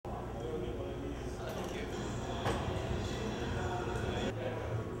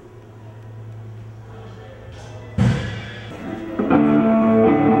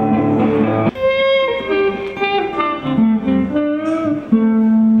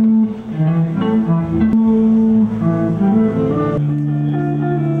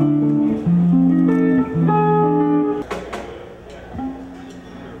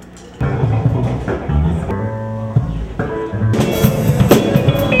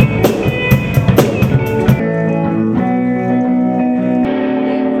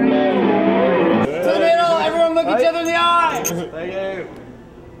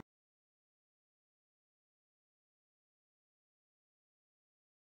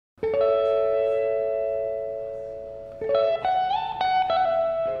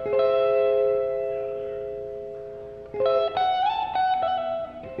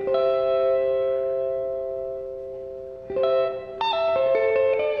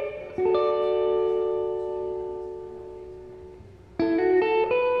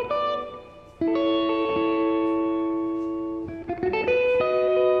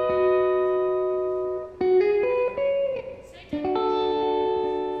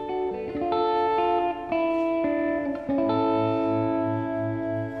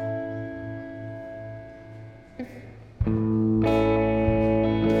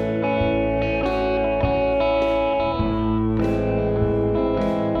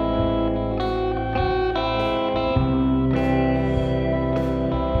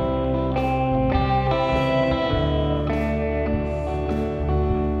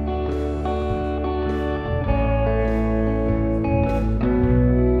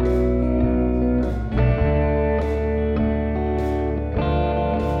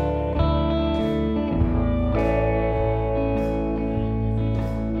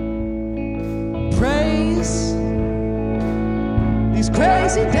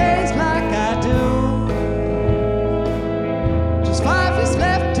days like I do. Just 5 years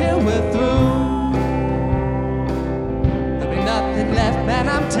left till we're through. There'll be nothing left, man,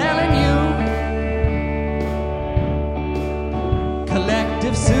 I'm telling you.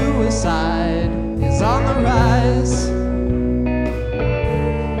 Collective suicide is on the rise,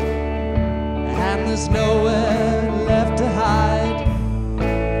 and there's nowhere left to hide.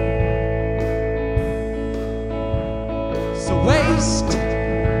 So waste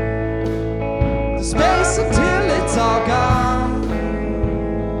the space until it's all gone.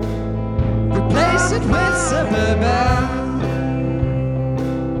 Replace it with suburban,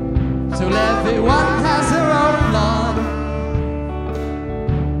 till everyone has their own lawn.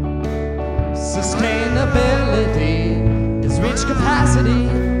 Sustainability is reached capacity.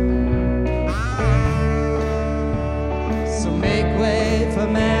 So make way for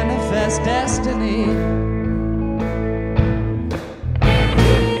manifest destiny.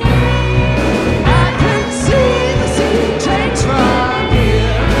 I can see the sea change from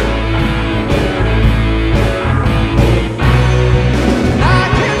here. I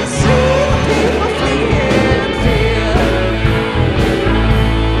can see the people fleeing fear.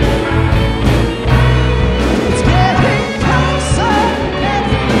 It's getting closer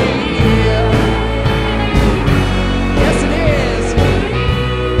every year. Yes, it is.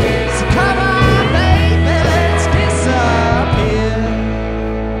 So come on, baby, let's disappear.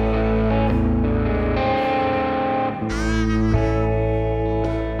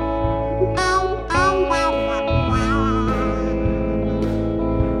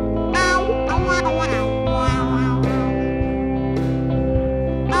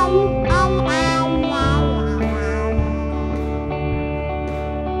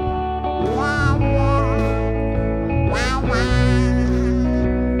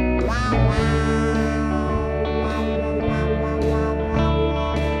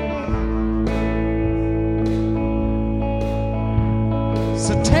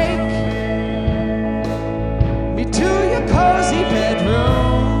 So take me to your cozy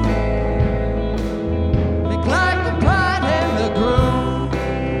bedroom. Make like the bride and the groom.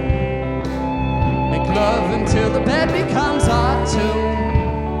 Make love until the bed becomes our tomb.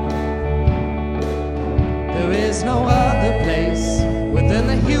 There is no other place within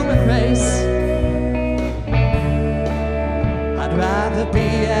the human race. I'd rather be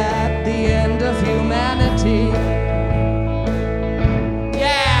at the end of humanity